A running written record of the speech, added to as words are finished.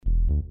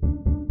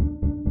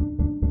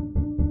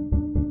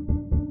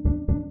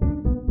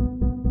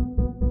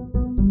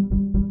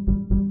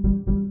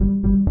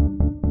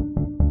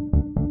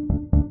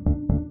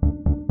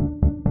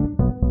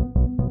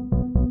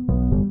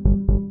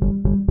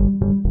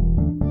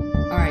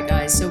Right,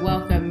 guys, so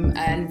welcome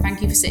and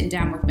thank you for sitting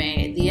down with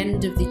me. At the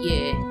end of the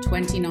year,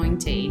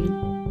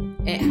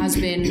 2019, it has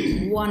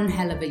been one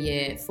hell of a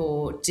year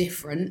for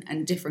different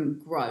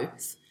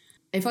growth.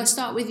 If I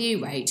start with you,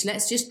 Rach,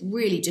 let's just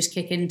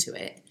kick into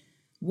it.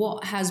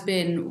 What has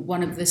been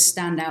one of the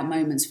standout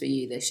moments for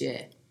you this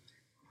year?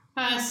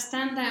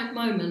 Standout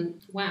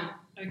moment? Wow,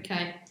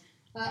 okay.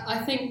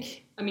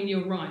 I mean,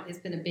 you're right, it's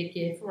been a big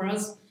year for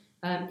us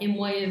in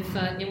way of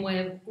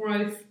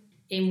growth,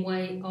 in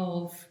way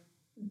of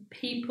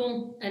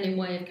people, and in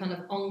way of kind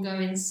of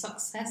ongoing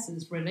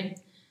successes, really.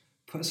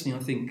 Personally,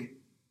 I think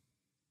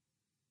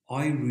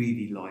I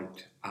really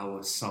liked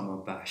our summer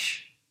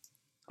bash.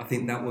 I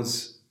think that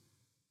was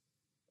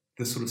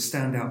the sort of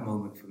standout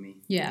moment for me.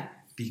 Yeah.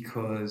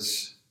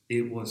 Because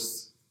it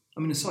was, I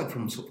mean, aside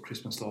from sort of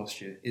Christmas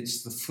last year,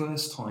 it's the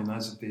first time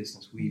as a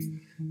business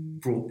we've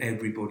brought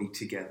everybody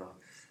together.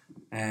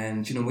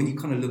 And, you know, when you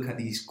kind of look at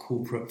these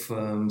corporate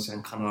firms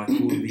and kind of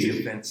like all of the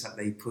events that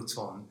they put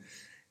on,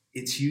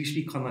 it's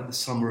usually kind of like the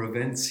summer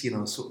events, you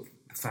know, sort of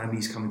the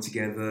families coming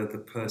together, the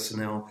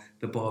personnel,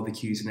 the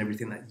barbecues and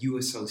everything that you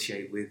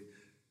associate with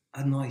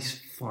a nice,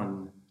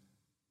 fun,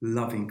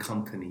 loving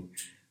company.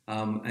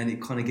 And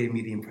it kind of gave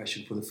me the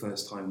impression for the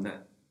first time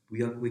that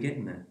we're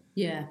getting there.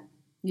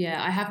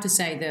 Yeah, I have to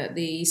say that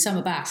the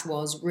Summer Bash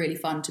was really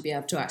fun to be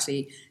able to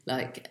actually,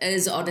 like,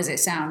 as odd as it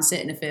sounds, sit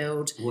in a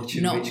field.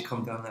 Watching Rich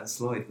come down that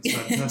slide was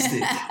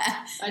fantastic.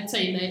 I'd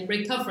say, mate,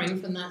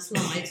 recovering from that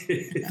slide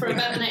for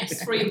about the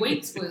next 3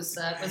 weeks was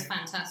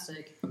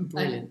fantastic.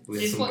 Brilliant.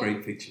 We had some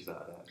great pictures out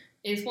of that.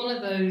 It's one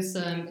of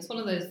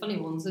those funny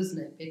ones, isn't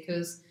it?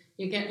 Because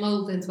you get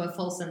lulled into a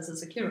false sense of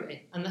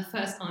security, and the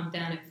first time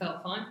down it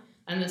felt fine.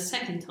 And the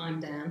second time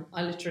down,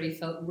 I literally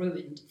felt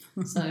ruined.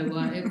 So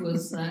it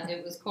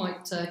was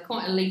quite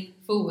a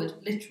leap forward,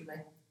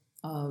 literally.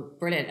 Oh,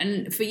 brilliant.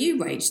 And for you,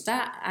 Rach,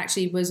 that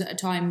actually was at a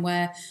time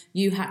where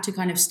you had to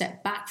kind of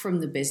step back from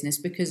the business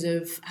because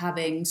of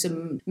having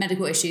some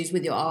medical issues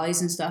with your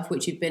eyes and stuff,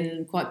 which you've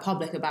been quite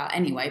public about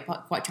anyway,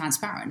 quite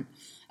transparent.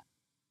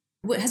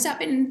 Has that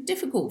been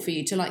difficult for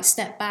you to like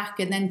step back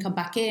and then come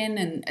back in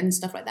and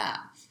stuff like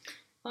that?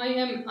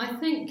 I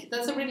think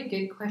that's a really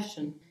good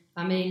question.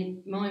 I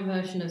mean, my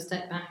version of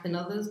step back and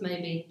others may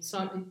be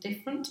slightly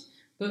different,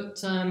 but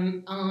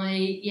you're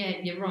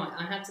right.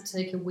 I had to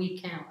take a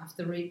week out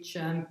after each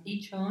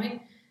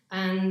eye,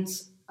 and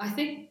I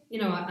think,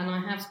 you know, and I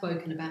have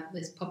spoken about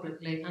this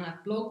publicly and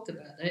I've blogged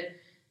about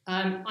it.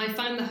 I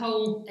found the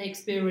whole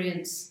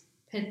experience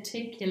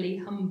particularly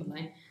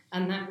humbling,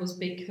 and that was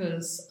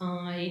because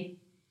I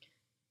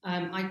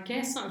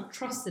guess I've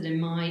trusted in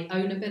my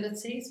own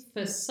abilities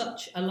for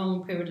such a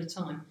long period of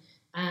time,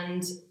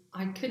 and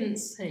I couldn't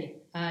see,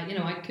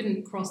 I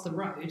couldn't cross the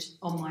road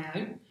on my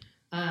own.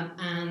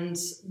 And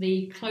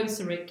the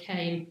closer it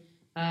came,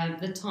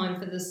 the time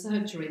for the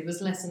surgery, there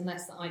was less and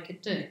less that I could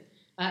do.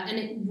 And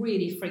it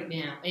really freaked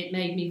me out. It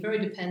made me very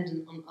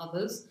dependent on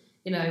others.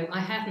 You know,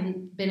 I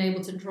hadn't been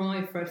able to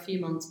drive for a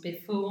few months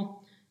before.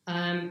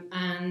 And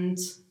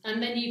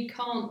then you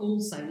can't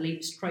also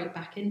leap straight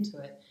back into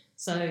it.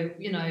 So,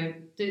 you know,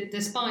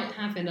 despite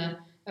having a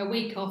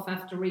week off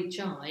after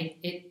each eye,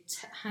 it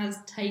has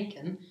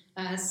taken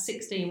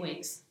 16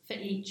 weeks for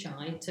each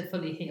eye to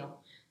fully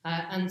heal.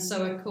 And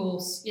so, of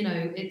course, you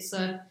know, it's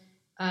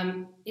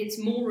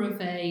more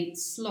of a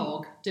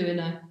slog doing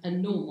a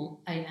normal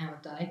 8-hour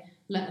day,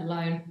 let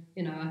alone,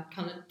 you know, a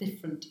kind of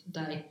different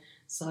day.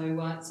 So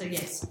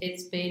yes,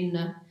 it's been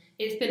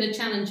a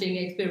challenging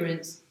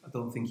experience. I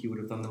don't think you would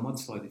have done the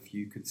mudslide if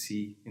you could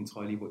see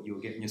entirely what you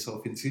were getting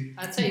yourself into.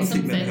 I'd tell you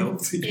something.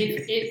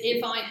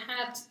 If I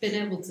had been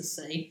able to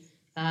see,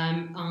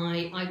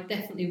 I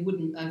definitely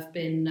wouldn't have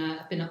been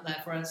up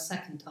there for a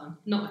second time.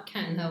 Not a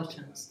cat in hell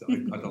chance.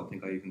 I don't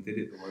think I even did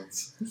it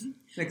once.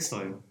 Next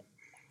time.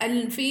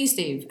 And for you,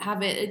 Steve,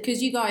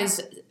 because you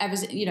guys,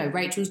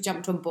 Rachel's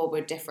jumped on board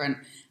with Different,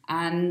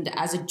 and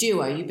as a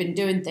duo, you've been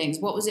doing things.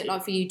 What was it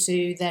like for you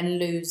to then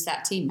lose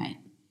that teammate?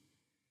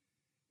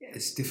 Yeah,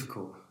 it's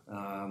difficult.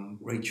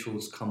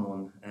 Rachel's come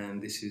on,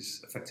 and this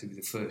is effectively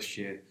the first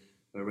year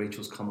where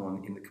Rachel's come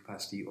on in the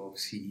capacity of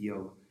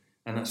CEO.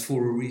 And that's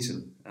for a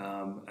reason.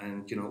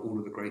 And, you know, all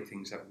of the great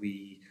things that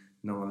we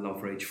know and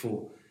love Rach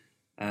for.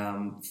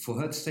 For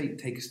her to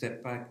take a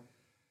step back,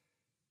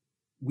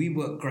 we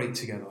work great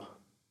together.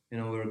 You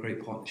know, we're a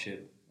great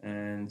partnership.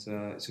 And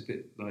it's a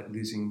bit like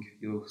losing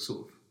your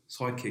sort of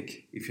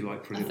sidekick, if you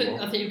like, for a little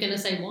while. I think you were going to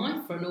say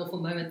wife for an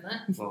awful moment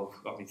there. Well,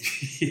 I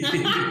mean,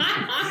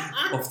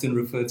 often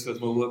referred to as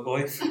my work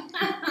wife.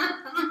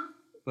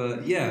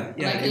 But yeah.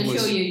 I can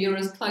assure you, you're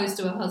as close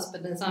to a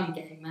husband as I'm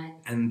getting, mate.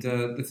 And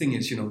the thing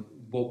is, you know,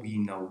 what we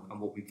know and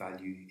what we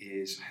value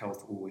is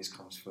health always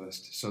comes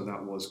first. So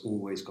that was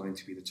always going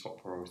to be the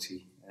top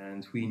priority.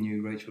 And we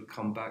knew Rachel would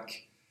come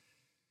back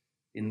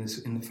in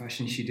the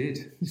fashion she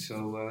did.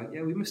 So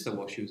we missed her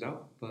while she was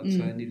out, but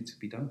it needed to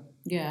be done.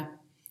 Yeah,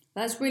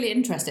 that's really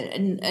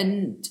interesting.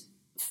 And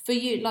for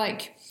you,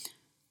 like,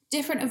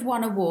 Different have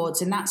won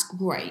awards, and that's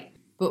great.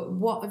 But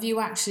what have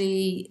you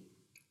actually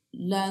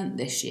learned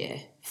this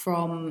year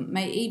from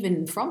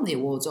even from the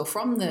awards or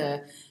from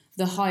the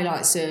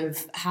highlights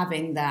of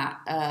having that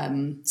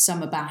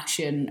summer bash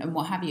and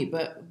what have you.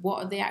 But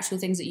what are the actual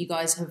things that you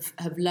guys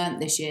have learnt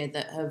this year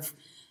that have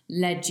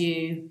led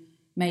you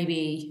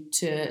maybe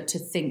to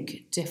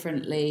think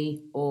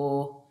differently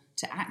or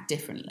to act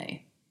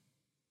differently?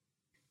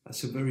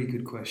 That's a very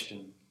good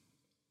question.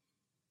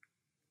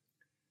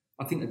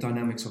 I think the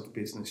dynamics of the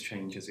business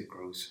change as it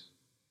grows.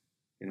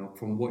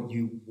 From what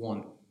you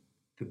want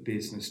the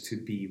business to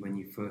be when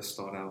you first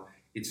start out,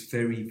 it's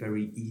very,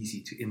 very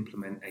easy to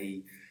implement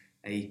a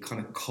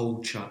kind of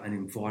culture and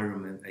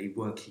environment, a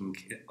working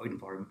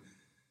environment,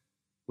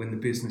 when the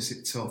business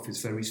itself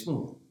is very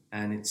small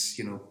and it's,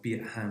 be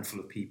it a handful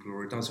of people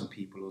or a dozen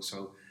people or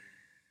so.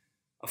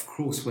 Of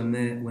course, when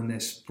they're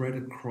spread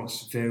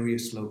across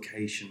various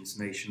locations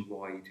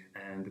nationwide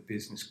and the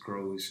business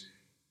grows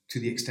to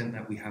the extent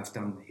that we have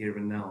done here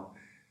and now,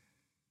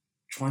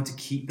 trying to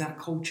keep that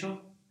culture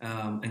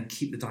and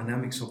keep the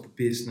dynamics of the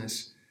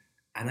business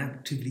and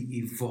actively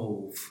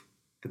evolve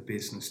the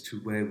business to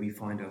where we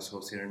find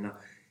ourselves here and now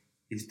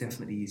is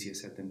definitely easier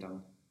said than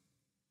done.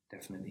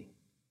 Definitely.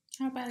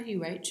 How about you,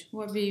 Rach?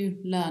 What have you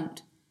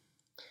learnt?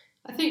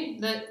 I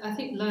think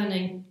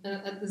learning,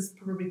 there's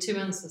probably two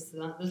answers to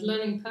that. There's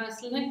learning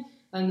personally,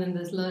 and then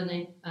there's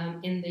learning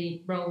in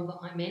the role that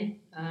I'm in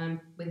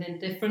within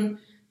different.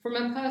 From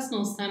a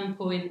personal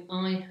standpoint,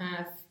 I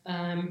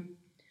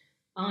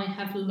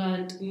have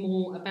learned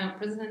more about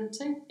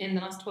presenting in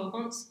the last 12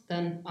 months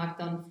than I've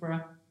done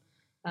for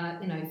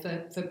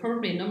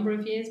probably a number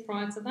of years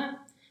prior to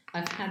that.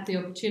 I've had the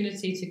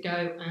opportunity to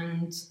go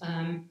and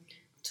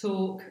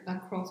talk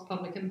across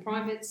public and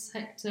private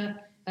sector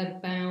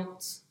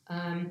about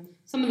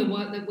some of the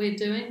work that we're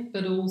doing,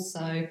 but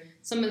also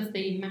some of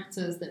the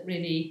issues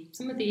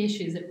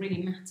that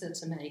really matter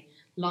to me,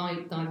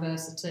 like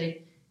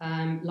diversity,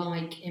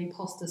 like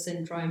imposter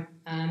syndrome,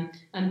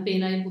 and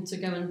being able to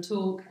go and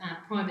talk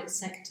at private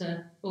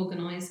sector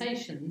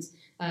organisations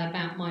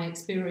about my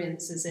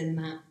experiences in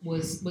that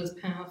was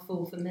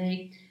powerful for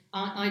me.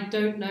 I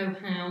don't know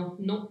how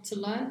not to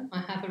learn.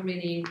 I have a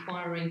really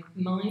inquiring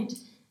mind,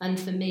 and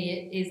for me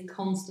it is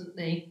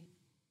constantly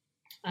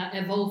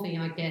evolving,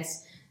 I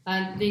guess.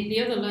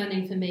 The other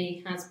learning for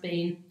me has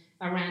been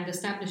around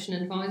establishing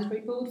an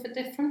advisory board for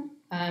different,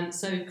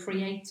 so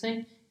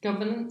creating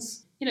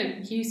governance,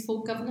 useful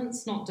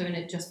governance, not doing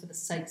it just for the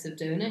sakes of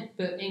doing it,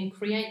 but in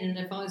creating an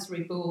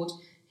advisory board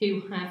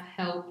who have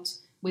helped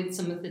with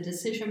some of the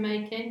decision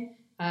making,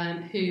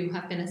 who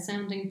have been a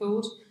sounding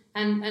board,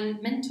 and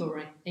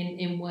mentoring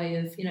in way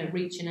of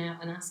reaching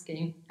out and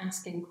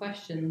asking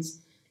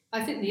questions.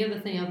 I think the other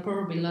thing I've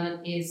probably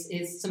learned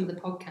is some of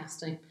the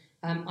podcasting.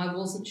 I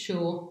wasn't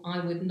sure I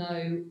would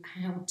know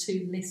how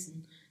to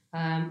listen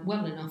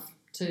well enough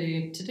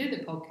to do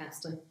the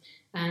podcasting.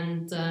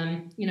 And,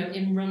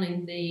 in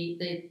running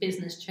the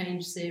Business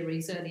Change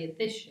series earlier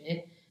this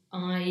year,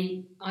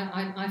 I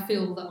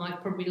feel that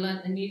I've probably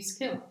learnt a new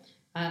skill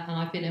and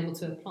I've been able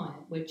to apply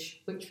it,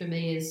 which for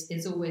me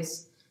is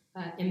always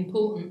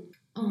important.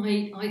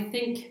 I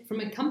think from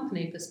a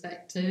company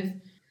perspective,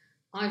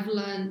 I've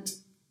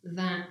learnt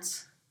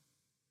that,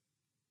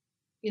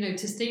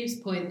 to Steve's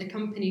point, the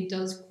company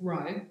does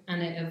grow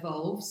and it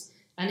evolves,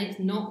 and it's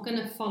not going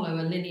to follow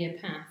a linear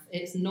path.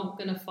 It's not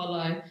going to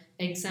follow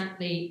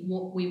exactly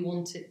what we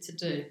want it to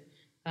do.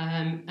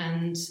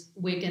 And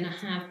we're going to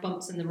have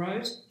bumps in the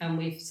road, and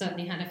we've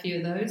certainly had a few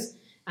of those,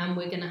 and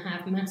we're going to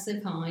have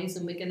massive highs,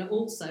 and we're going to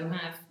also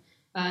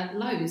have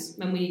lows,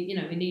 and we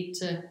need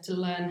to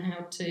learn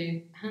how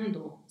to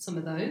handle some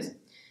of those.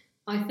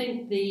 I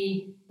think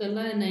the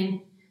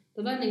learning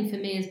for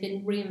me has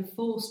been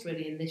reinforced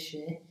really in this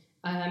year.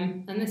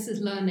 And this is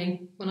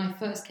learning when I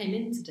first came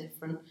into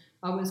Different.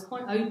 I was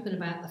quite open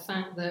about the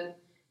fact that,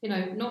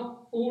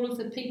 not all of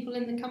the people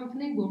in the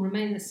company will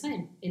remain the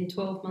same in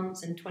 12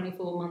 months, in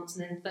 24 months,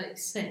 and in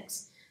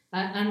 36.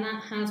 And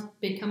that has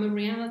become a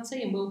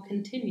reality and will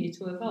continue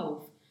to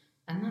evolve.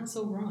 And that's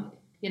all right.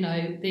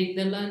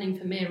 The learning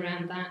for me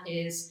around that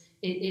is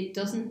it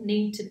doesn't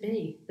need to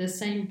be the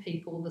same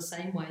people, the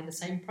same way, the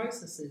same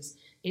processes.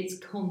 It's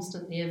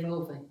constantly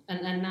evolving.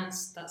 And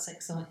that's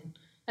exciting.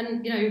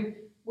 And,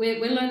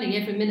 we're learning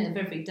every minute of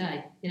every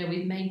day.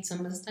 We've made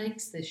some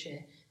mistakes this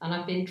year, and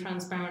I've been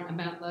transparent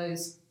about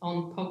those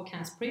on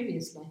podcasts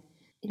previously.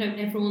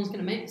 Everyone's going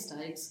to make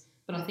mistakes,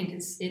 but I think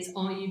it's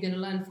are you going to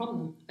learn from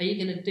them? Are you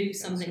going to do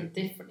something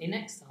differently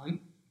next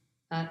time?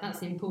 That's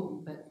the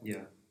important bit.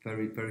 Yeah,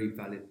 very, very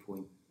valid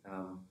point.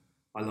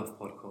 I love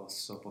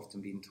podcasts. I've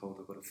often been told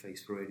I've got a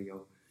face for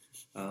radio.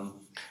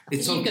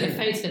 You've got a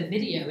face for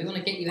video. We want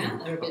to get you out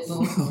there a bit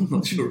more. I'm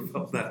not sure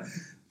about that.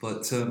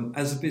 But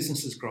as a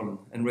business has grown,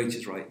 and Rach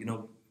is right,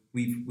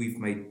 we've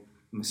made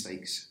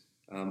mistakes,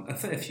 a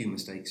fair few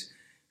mistakes,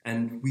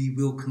 and we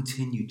will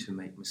continue to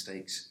make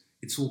mistakes.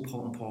 It's all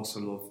part and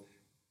parcel of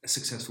a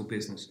successful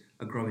business,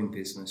 a growing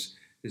business.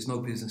 There's no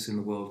business in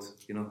the world,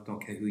 don't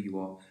care who you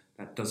are,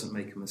 that doesn't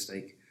make a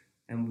mistake.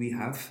 And we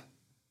have.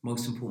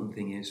 Most important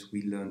thing is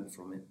we learn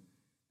from it,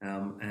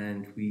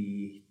 and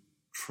we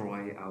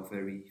try our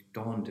very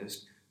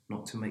darndest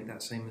not to make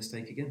that same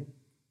mistake again,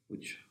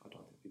 which I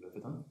don't think we've ever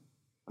done.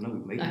 I know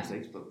we've made No.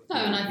 mistakes, but No,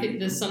 and I think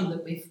there's some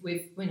that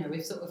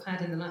we've sort of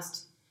had in the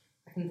last.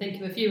 I can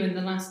think of a few in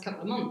the last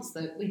couple of months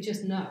that we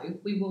just know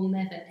we will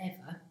never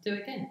ever do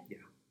again. Yeah,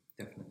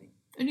 definitely.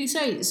 And you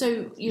say,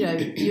 so,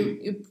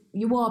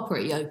 you are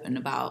pretty open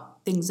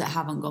about things that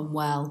haven't gone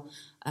well,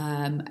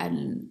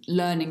 and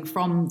learning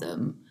from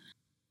them.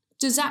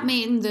 Does that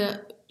mean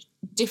that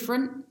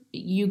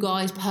you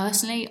guys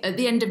personally, at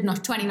the end of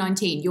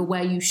 2019, you're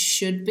where you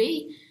should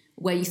be,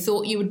 where you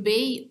thought you would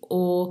be?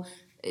 Or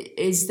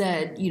is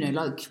there,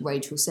 like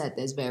Rachel said,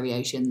 there's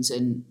variations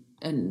and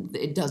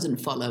it doesn't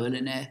follow a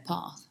linear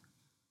path?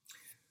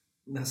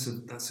 That's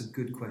a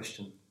good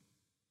question.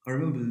 I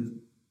remember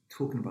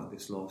talking about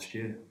this last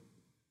year,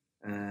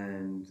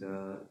 and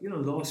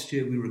last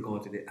year we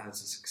regarded it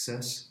as a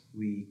success.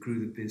 We grew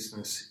the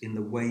business in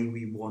the way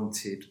we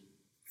wanted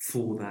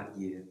for that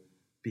year,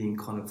 being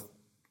kind of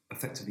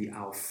effectively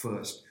our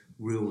first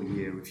real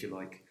year, if you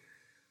like.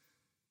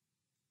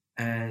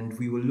 And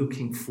we were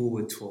looking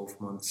forward 12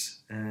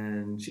 months,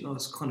 and I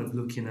was kind of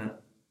looking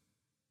at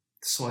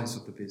the size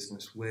of the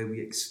business, where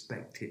we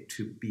expect it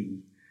to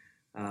be,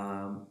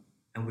 and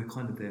we're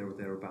kind of there or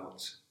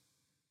thereabouts.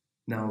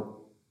 Now,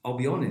 I'll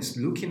be honest,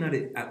 looking at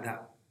it at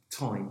that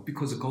time,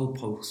 because the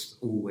goalposts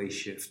always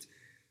shift,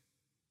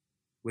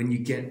 when you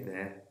get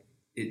there,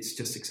 it's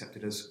just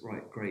accepted as,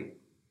 right, great,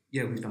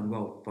 yeah, we've done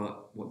well,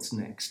 but what's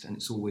next? And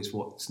it's always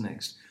what's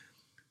next.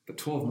 But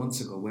 12 months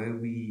ago, where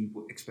we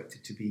were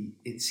expected to be,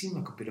 it seemed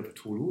like a bit of a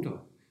tall order. Do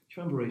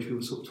you remember, Rach, we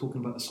were sort of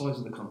talking about the size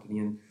of the company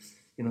and,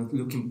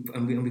 looking,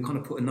 and we kind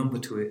of put a number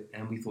to it,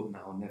 and we thought,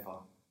 no,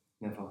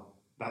 never.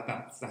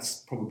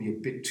 That's probably a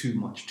bit too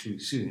much too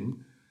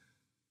soon.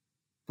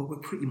 But we're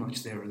pretty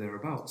much there or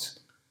thereabouts.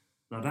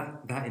 Now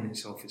that in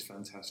itself is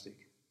fantastic.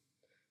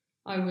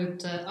 I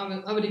would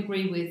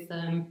agree with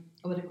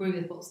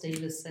what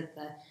Steve has said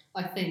there.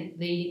 I think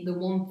the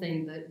one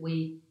thing that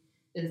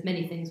there's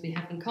many things we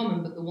have in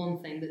common, but the one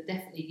thing that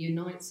definitely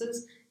unites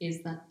us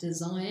is that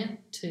desire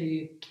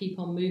to keep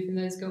on moving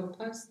those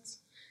goalposts.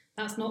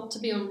 That's not to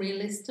be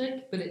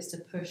unrealistic, but it's to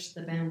push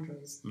the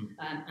boundaries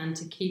and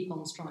to keep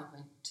on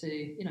striving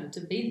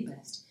to be the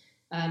best.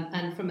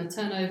 And from a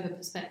turnover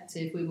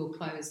perspective, we will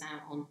close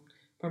out on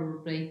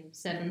probably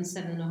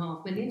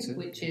 7.5 million,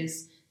 which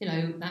is,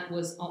 that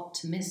was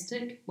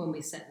optimistic when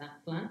we set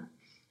that plan.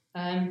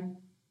 And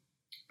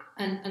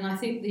I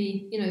think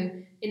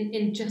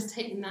in just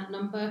hitting that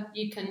number,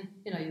 you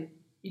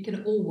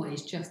can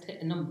always just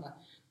hit a number,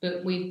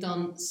 but we've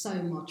done so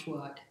much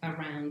work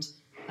around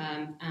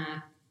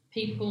our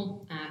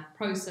people, our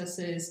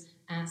processes,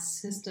 our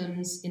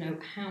systems,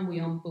 how we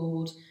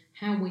onboard,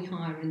 how we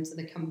hire into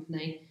the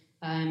company.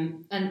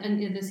 And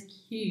there's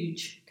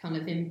huge kind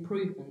of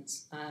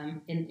improvements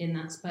in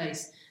that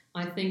space.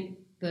 I think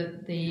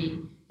that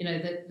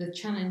the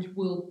challenge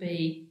will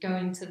be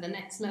going to the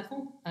next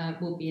level,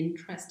 will be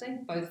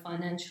interesting, both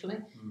financially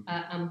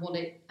and what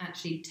it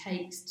actually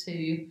takes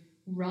to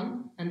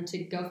run and to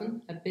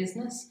govern a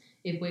business.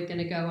 If we're going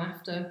to go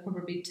after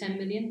probably 10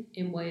 million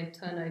in way of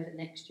turnover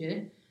next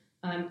year,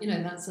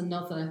 it's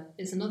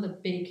another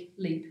big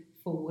leap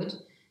forward.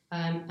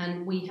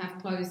 And we have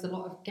closed a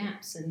lot of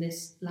gaps in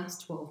this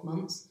last 12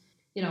 months.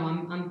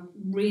 I'm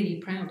really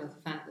proud of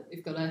the fact that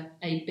we've got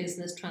a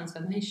business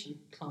transformation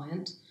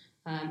client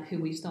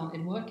who we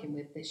started working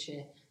with this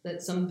year,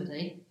 that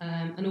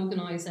an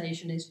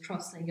organisation is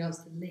trusting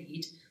us to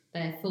lead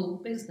their full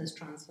business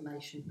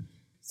transformation.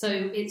 So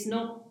it's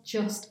not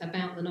just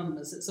about the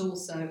numbers, it's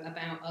also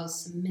about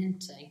us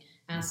cementing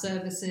our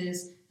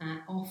services,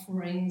 our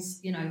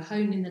offerings,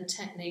 honing the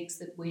techniques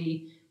that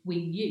we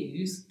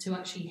use to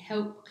actually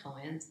help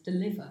clients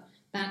deliver.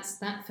 That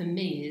for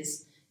me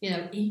is,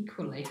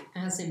 equally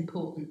as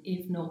important,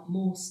 if not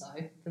more so,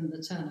 than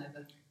the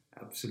turnover.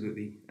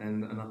 Absolutely.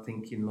 And I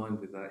think in line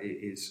with that, it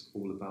is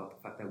all about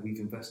the fact that we've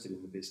invested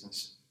in the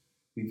business.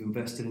 We've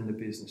invested in the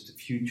business to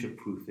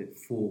future-proof it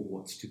for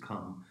what's to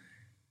come,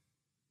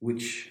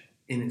 which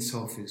in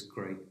itself is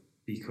great,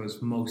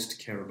 because most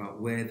care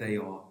about where they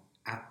are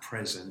at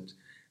present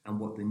and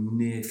what the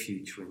near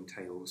future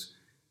entails.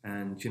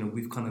 And,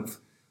 we've kind of,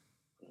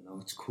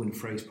 to coin a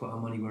phrase, put our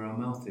money where our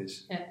mouth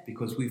is. Yeah.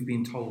 Because we've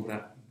been told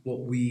that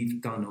what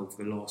we've done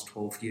over the last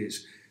 12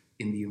 years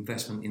in the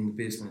investment in the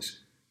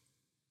business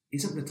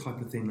isn't the type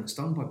of thing that's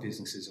done by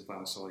businesses of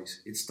our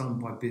size. It's done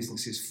by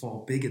businesses far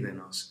bigger than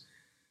us.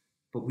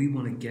 But we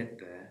want to get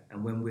there,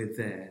 and when we're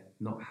there,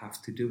 not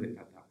have to do it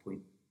at that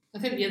point. I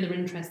think the other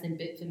interesting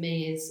bit for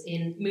me is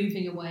in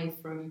moving away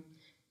from,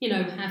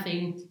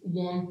 having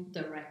one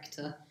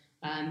director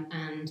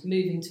and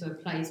moving to a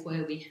place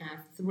where we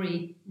have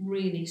 3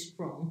 really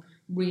strong,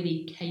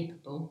 really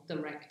capable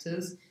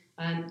directors.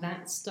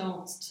 That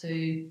starts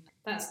to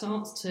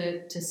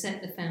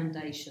set the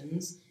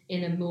foundations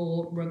in a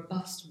more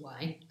robust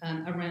way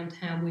around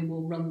how we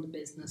will run the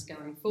business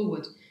going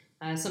forward.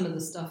 Some of the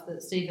stuff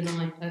that Steve and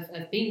I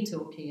have been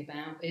talking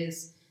about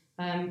is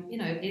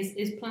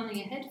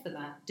planning ahead for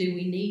that. Do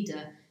we need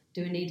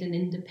Do we need an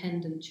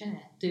independent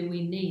chair? Do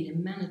we need a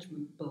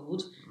management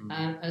board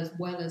as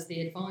well as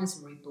the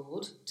advisory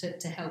board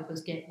to help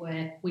us get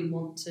where we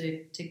want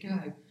to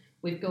go?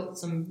 We've got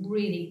some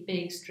really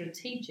big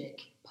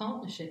strategic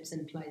partnerships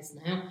in place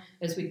now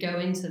as we go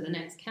into the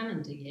next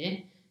calendar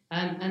year.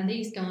 And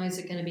these guys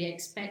are going to be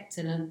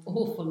expecting an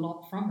awful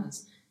lot from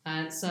us.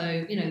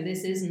 So,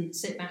 this isn't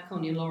sit back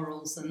on your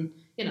laurels and,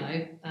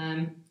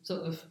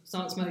 sort of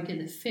start smoking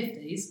in the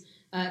 50s.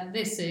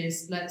 This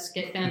is let's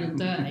get down and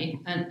dirty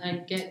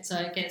and get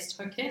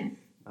stuck in.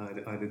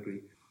 I'd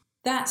agree.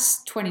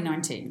 That's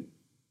 2019.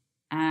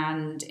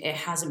 And it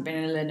hasn't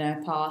been a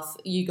linear path.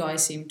 You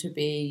guys seem to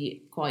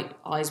be quite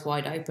eyes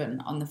wide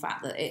open on the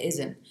fact that it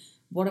isn't.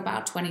 What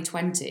about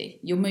 2020?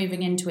 You're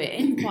moving into it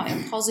in quite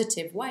a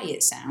positive way,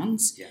 it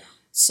sounds. Yeah.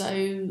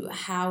 So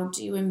how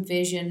do you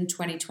envision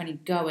 2020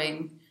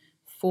 going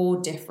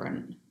for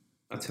Different?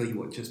 I'll tell you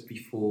what, just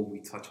before we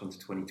touch on to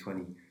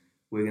 2020,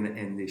 we're going to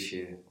end this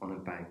year on a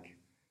bang.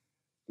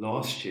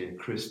 Last year,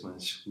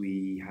 Christmas,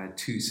 we had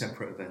 2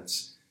 separate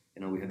events.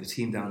 We had the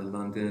team down in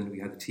London, we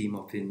had the team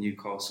up in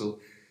Newcastle,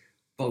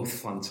 both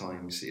fun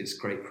times. It's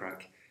great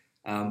crack.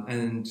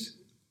 And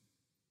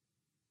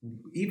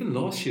even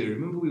last year,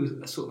 remember we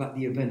were sort of at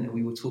the event and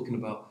we were talking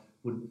about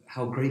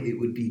how great it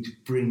would be to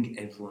bring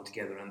everyone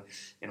together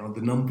and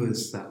the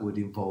numbers that would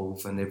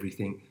involve and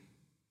everything.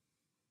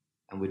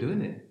 And we're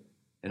doing it.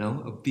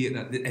 Be it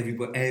that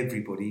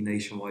everybody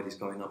nationwide is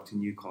going up to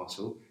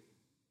Newcastle.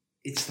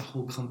 It's the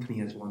whole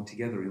company as one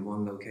together in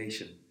one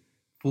location.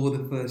 For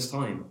the first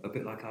time, a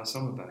bit like our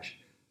summer bash.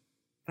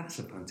 That's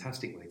a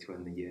fantastic way to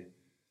end the year.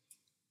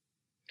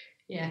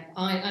 Yeah,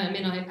 I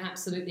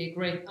absolutely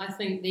agree. I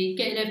think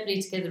getting everybody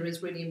together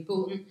is really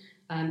important.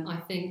 I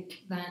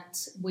think that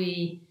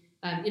we're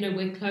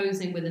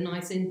closing with a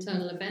nice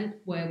internal event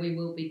where we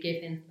will be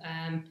giving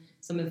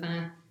some of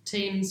our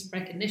teams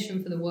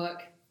recognition for the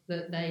work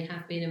that they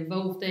have been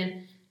involved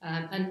in,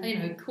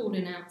 and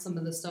calling out some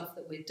of the stuff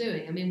that we're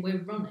doing. I mean,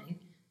 we're running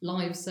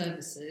live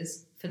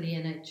services for the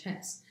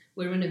NHS.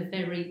 We're in a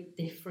very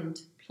different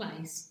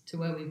place to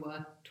where we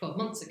were 12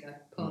 months ago.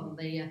 Pardon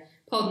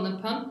the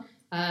pun.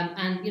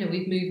 And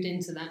we've moved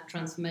into that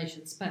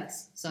transformation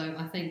space. So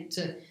I think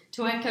to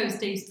echo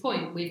Steve's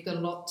point, we've got a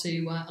lot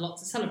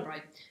to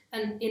celebrate.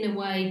 And in a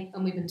way,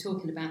 and we've been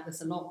talking about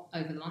this a lot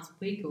over the last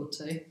week or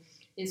two,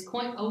 it's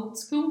quite old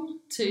school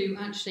to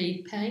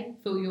actually pay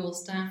for your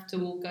staff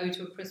to all go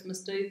to a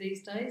Christmas do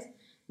these days.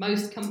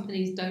 Most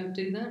companies don't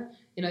do that.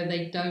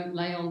 They don't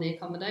lay on the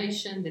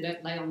accommodation, they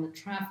don't lay on the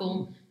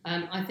travel.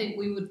 I think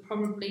we would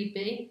probably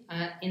be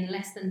in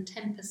less than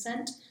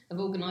 10% of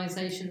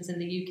organisations in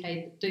the UK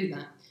that do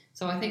that.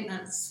 So I think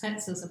that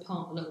sets us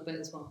apart a little bit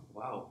as well.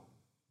 Wow,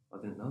 I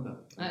didn't know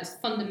that. It's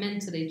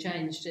fundamentally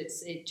changed.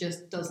 It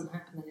just doesn't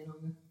happen any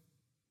longer.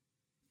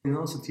 In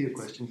answer to your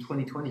question,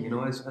 2020,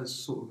 as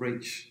sort of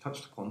Rach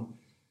touched upon,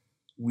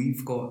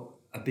 we've got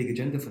a big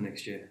agenda for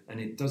next year,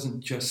 and it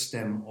doesn't just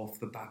stem off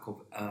the back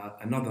of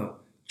another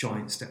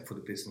giant step for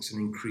the business, an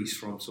increase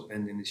from sort of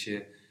ending this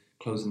year,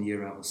 closing the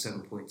year out on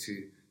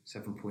 7.2,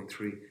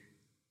 7.3,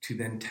 to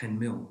then 10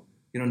 mil.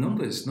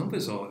 Numbers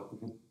are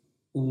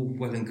all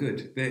well and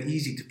good. They're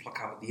easy to pluck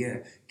out of the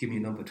air. Give me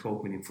a number,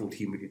 12 million,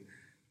 14 million.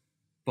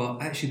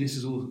 But actually, this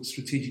is all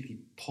strategically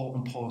part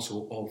and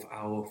parcel of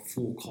our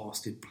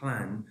forecasted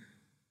plan.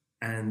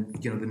 And,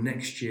 the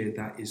next year,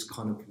 that is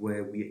kind of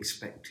where we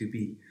expect to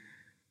be.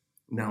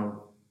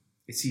 Now,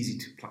 it's easy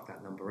to pluck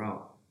that number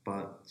out.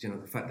 But,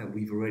 the fact that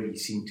we've already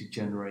seemed to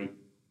generate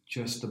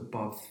just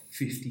above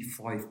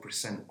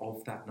 55%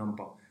 of that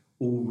number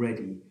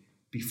already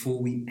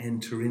before we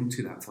enter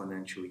into that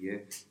financial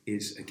year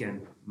is,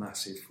 again,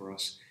 massive for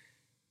us.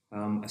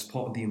 As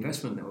part of the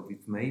investment that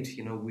we've made,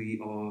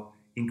 we are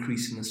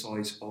increasing the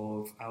size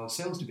of our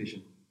sales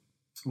division,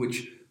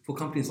 which for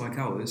companies like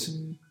ours,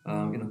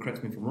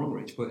 correct me if I'm wrong,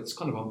 Rich, but it's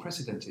kind of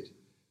unprecedented.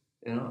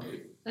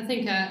 I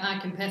think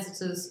our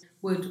competitors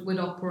would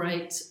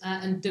operate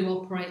and do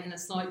operate in a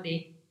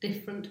slightly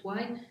different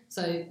way.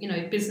 So,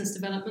 business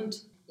development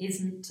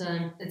isn't,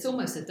 it's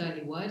almost a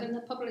dirty word in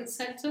the public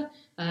sector,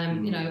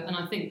 and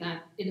I think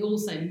that it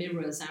also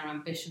mirrors our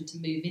ambition to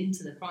move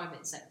into the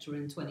private sector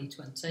in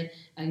 2020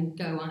 and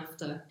go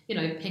after,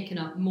 picking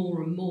up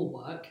more and more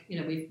work.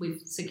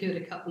 We've secured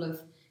a couple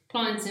of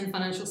clients in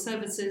financial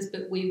services,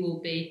 but we will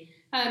be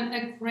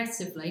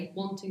aggressively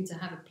wanting to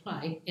have a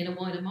play in a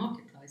wider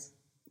marketplace.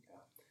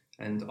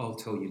 And I'll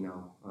tell you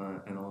now,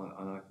 and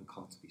I can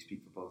comfortably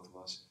speak for both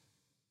of us,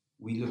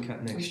 we look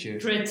at next year.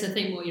 Dread to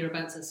think what you're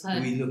about to say.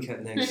 We look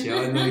at next year.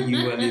 I know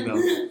you well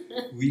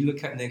enough. We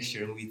look at next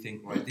year and we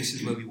think, right, this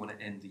is where we want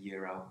to end the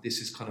year out. This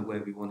is kind of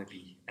where we want to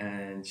be.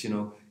 And,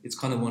 it's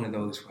kind of one of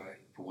those where,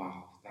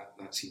 wow,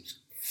 that seems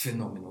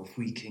phenomenal. If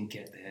we can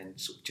get there and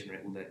sort of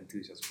generate all that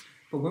enthusiasm.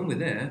 But when we're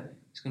there,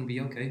 it's going to be,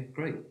 okay,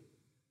 great.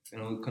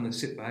 Kind of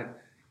sit back.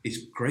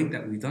 It's great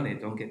that we've done it,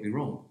 don't get me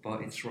wrong.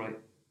 But it's right,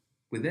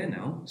 we're there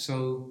now.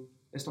 So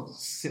let's not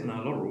sit on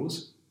our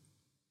laurels.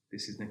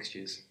 This is next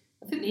year's.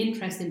 I think the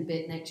interesting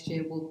bit next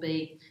year will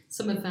be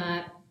some of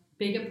our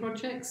bigger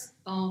projects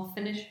are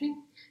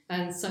finishing.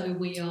 And so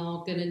we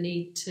are going to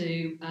need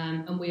to,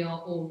 and we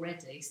are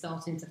already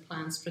starting to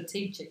plan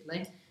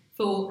strategically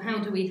for how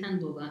do we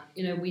handle that.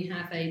 We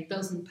have a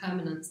dozen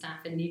permanent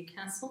staff in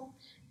Newcastle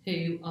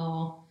who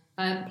are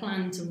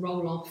planned to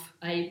roll off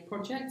a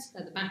project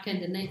at the back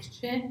end of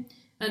next year.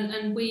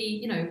 And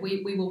we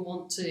will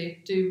want to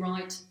do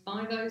right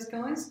by those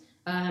guys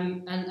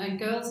and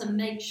girls and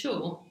make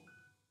sure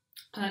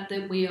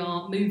that we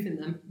are moving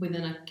them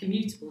within a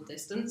commutable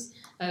distance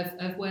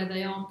of where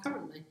they are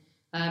currently.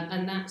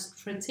 And that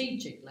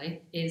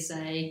strategically is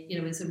a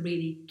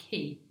really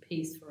key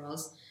piece for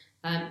us.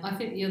 I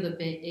think the other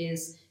bit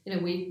is,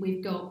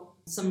 we've got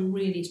some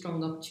really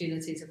strong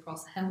opportunities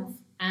across health,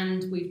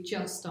 and we've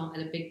just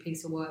started a big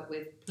piece of work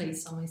with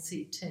Police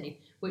ICT,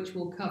 which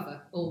will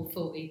cover all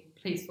 40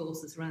 police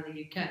forces around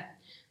the UK.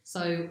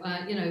 So,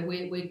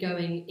 we're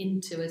going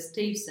into, as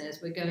Steve says,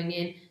 we're going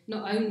in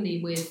not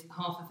only with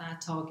half of our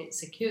target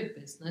secured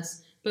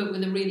business, but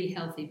with a really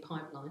healthy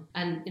pipeline.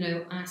 And,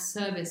 our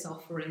service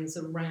offerings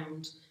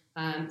around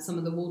some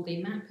of the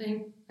Wardley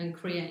mapping and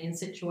creating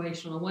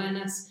situational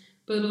awareness,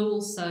 but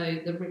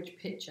also the rich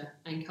picture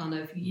and kind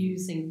of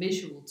using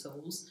visual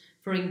tools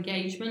for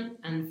engagement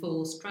and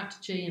for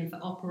strategy and for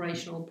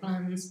operational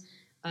plans.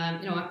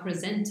 I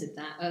presented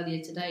that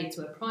earlier today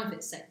to a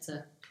private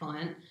sector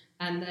client,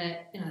 and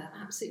they're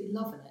absolutely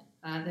loving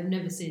it. They've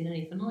never seen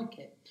anything like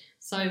it.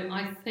 So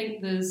I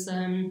think there's,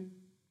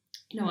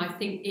 I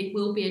think it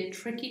will be a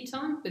tricky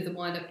time with the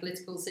wider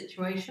political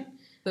situation,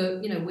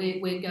 but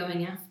we're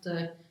going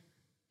after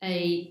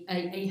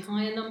a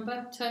higher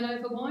number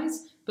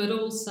turnover-wise, but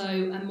also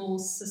a more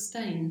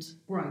sustained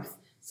growth.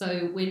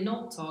 So we're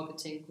not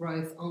targeting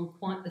growth on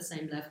quite the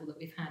same level that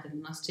we've had in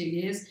the last 2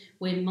 years.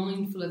 We're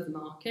mindful of the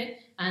market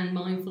and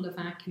mindful of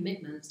our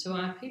commitments to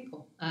our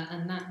people,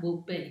 and that will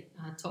be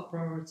our top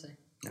priority.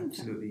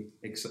 Absolutely.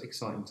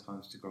 Exciting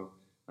times to grow.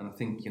 And I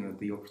think,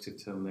 the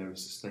operative term there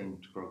is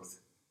sustained growth.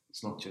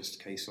 It's not just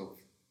a case of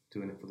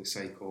doing it for the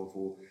sake of,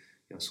 or,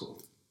 sort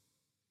of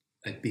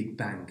a big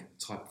bang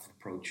type of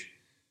approach.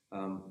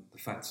 The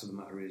fact of the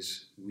matter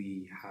is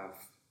we have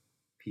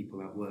people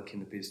that work in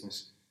the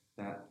business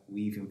that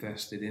we've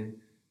invested in,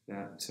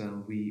 that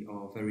we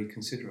are very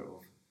considerate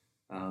of.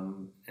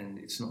 And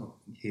it's not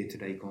here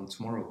today, gone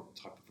tomorrow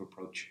type of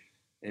approach.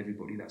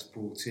 Everybody that's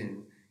brought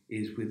in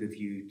is with a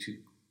view to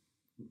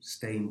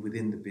staying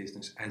within the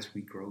business as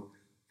we grow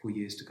for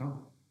years to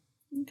come.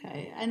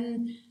 Okay,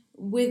 and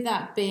with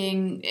that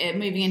being,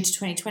 moving into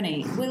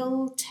 2020,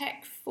 will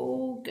Tech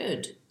for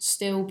Good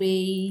still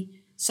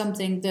be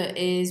something that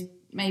is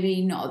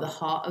maybe not at the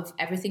heart of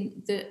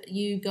everything that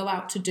you go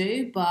out to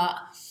do, but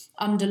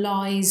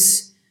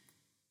underlies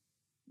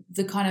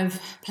the kind of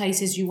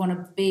places you want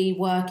to be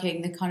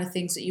working, the kind of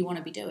things that you want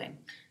to be doing?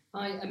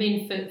 I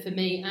mean, for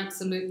me,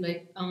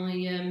 absolutely.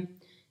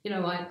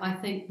 I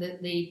think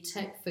that the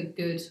Tech for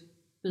Good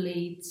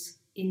bleeds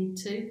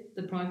into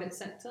the private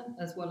sector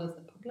as well as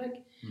the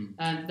public.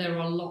 There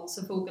are lots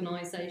of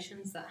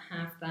organisations that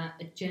have that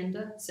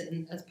agenda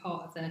sitting as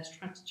part of their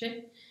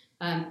strategy,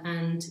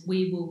 and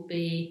we will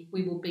be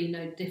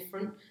no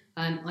different.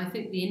 I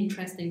think the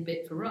interesting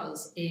bit for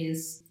us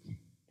is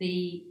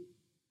the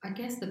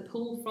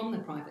pull from the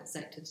private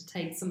sector to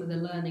take some of the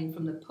learning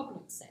from the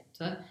public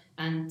sector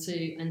and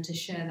to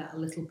share that a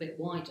little bit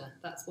wider.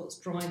 That's what's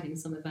driving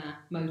some of our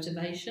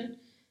motivation.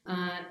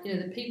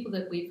 The people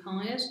that we've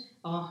hired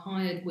are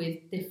hired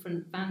with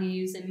different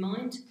values in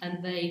mind,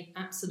 and they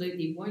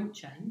absolutely won't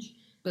change.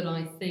 But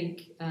I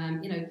think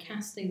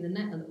casting the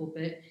net a little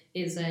bit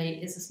is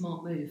a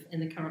smart move in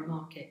the current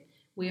market.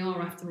 We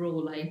are, after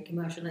all, a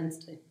commercial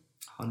entity.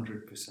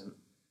 100%.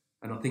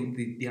 And I think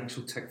the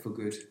actual Tech for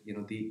Good,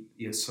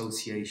 the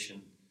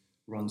association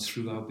runs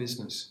through our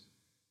business.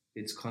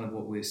 It's kind of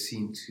what we're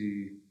seen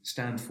to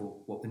stand for,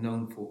 what we're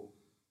known for,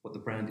 what the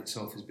brand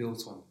itself is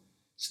built on.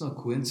 It's no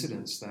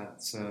coincidence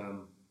that,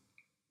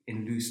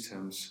 in loose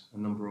terms, a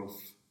number of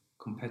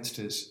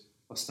competitors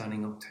are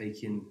standing up,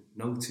 taking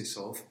notice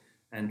of,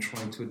 and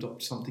trying to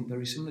adopt something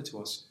very similar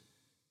to us.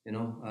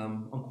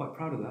 I'm quite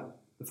proud of that.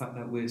 The fact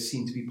that we're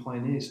seen to be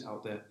pioneers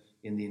out there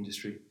in the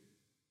industry.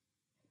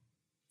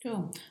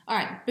 Cool. All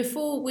right,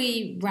 before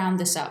we round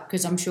this up,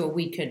 because I'm sure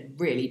we could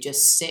really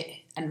just sit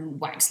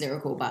and wax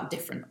lyrical about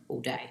different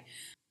all day.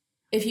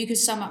 If you could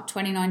sum up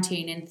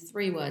 2019 in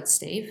 3 words,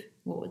 Steve,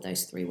 what would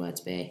those 3 words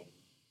be?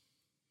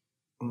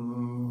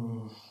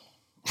 Oh,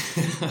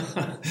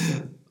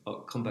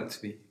 come back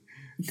to me.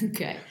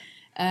 Okay.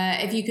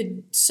 If you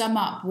could sum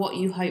up what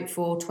you hope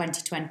for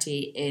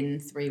 2020 in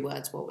 3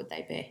 words, what would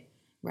they be?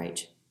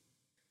 Rach?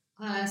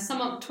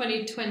 Sum up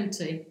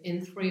 2020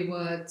 in 3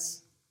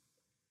 words.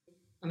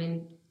 I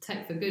mean,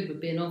 Tech for Good would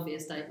be an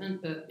obvious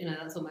statement, but,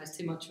 that's almost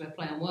too much of a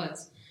play on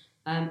words.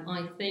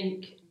 I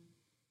think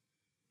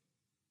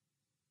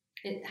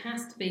it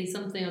has to be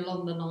something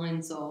along the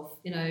lines of,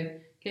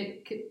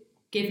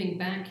 giving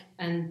back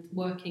and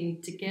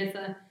working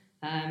together.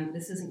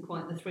 This isn't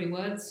quite the 3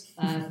 words,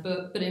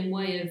 but in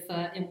way of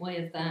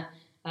that,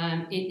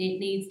 it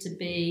needs to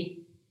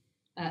be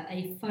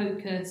a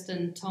focused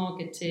and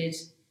targeted,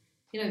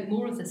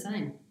 more of the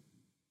same.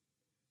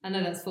 I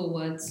know that's 4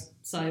 words,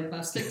 so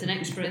I've slipped an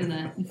extra in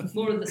there.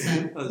 More of the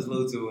same. That's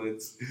loads of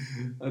words.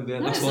 And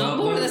No, it's not.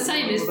 More of the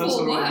same is 4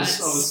 words. I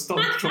was stuck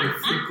trying to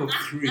think of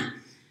 3.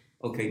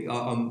 Okay,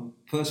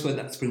 first word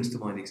that springs to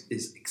mind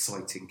is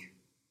exciting,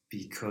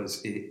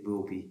 because it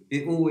will be.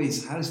 It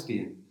always has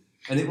been.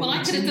 And it will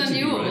I could have done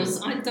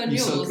yours. Right? I'd done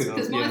yours,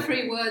 because my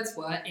 3 words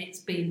were, it's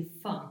been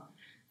fun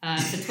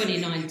for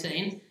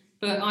 2019.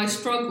 But I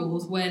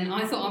struggled when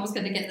I thought I was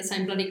going to get the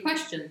same bloody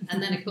question,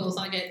 and then of course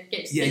I get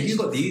yeah, you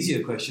got the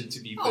easier question, to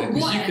be fair,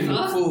 because you can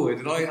look forward,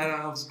 and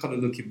I was kind of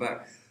looking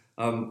back.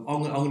 I'm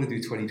going to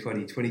do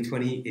 2020.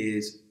 2020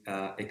 is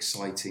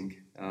exciting.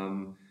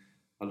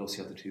 I lost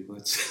the other 2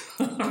 words.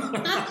 We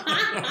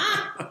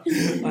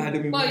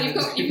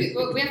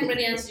haven't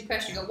really answered your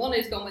question. You've got one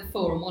who's gone with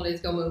 4 and one who's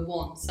gone with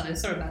 1. So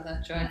sorry about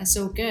that, Joe. It's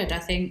all good. I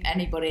think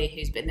anybody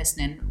who's been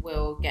listening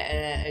will get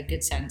a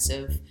good sense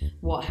of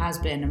what has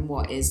been and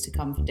what is to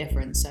come for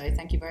difference. So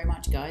thank you very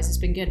much, guys. It's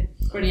been good.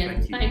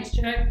 Brilliant. Thanks,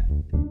 Joe.